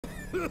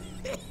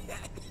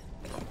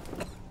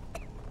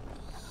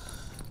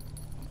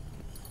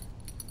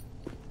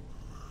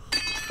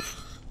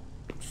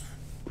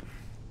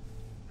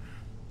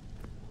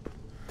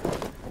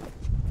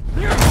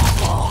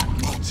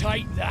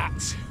Take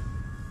that.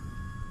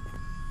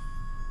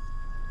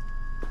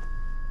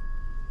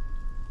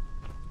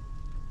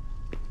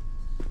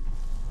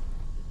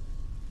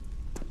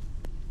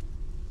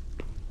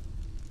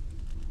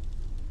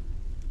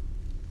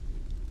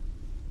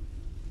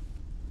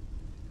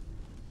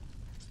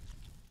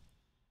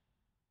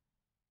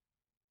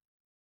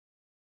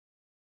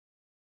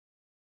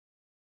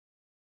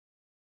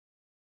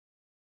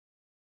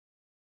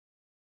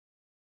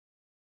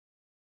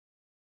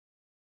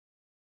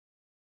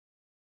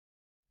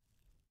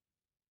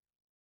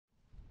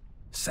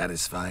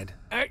 Satisfied?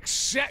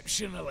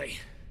 Exceptionally.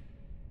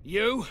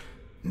 You?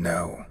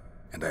 No,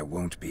 and I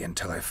won't be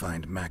until I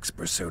find Max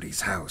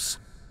Bersodi's house.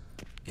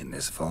 In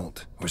this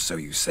vault, or so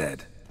you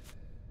said.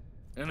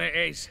 And it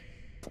is.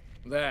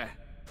 There.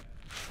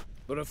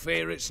 But I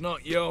fear it's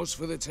not yours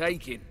for the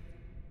taking.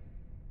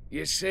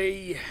 You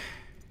see,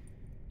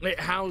 it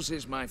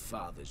houses my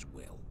father's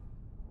will.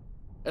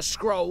 A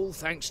scroll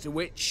thanks to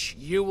which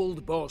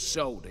Ewald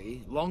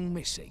Borsodi, long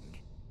missing,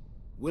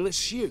 will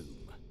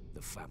assume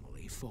the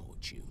family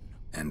fortune.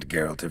 And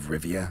Geralt of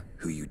Rivia,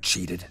 who you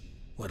cheated?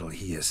 What'll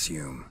he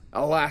assume?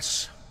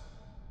 Alas,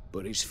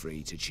 but he's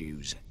free to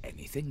choose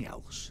anything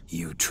else.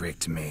 You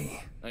tricked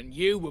me. And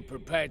you were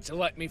prepared to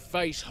let me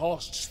face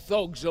Horst's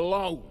thugs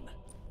alone.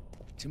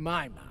 To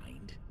my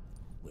mind,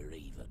 we're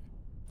even.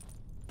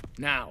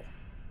 Now,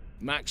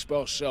 Max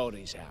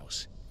Borsodi's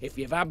house. If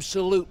you've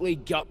absolutely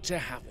got to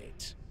have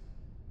it,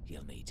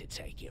 you'll need to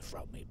take it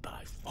from me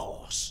by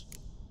force.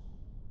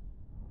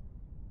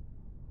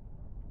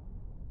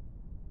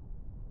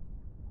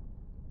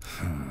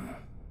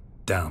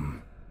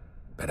 Dumb.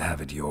 But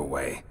have it your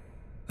way.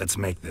 Let's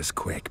make this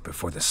quick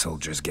before the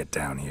soldiers get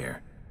down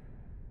here.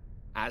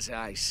 As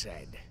I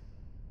said,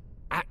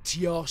 at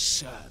your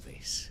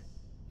service,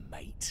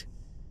 mate.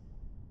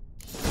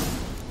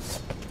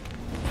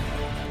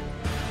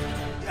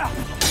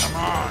 Come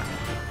on!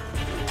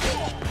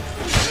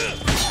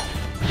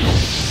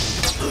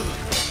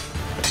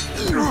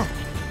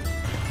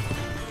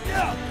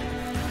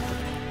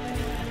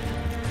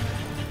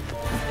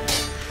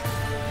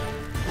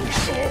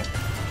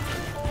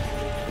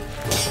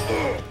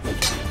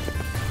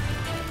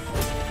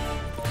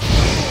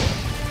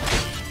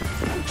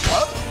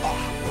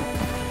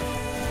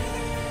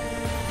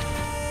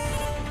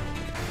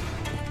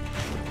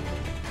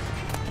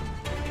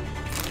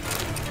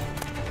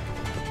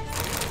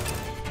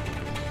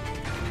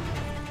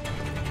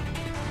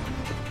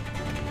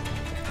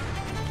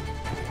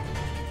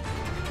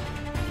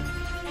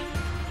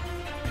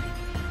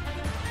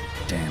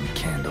 Damn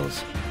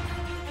candles.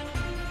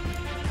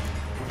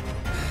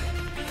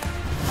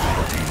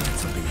 The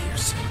Daniels will be here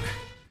soon.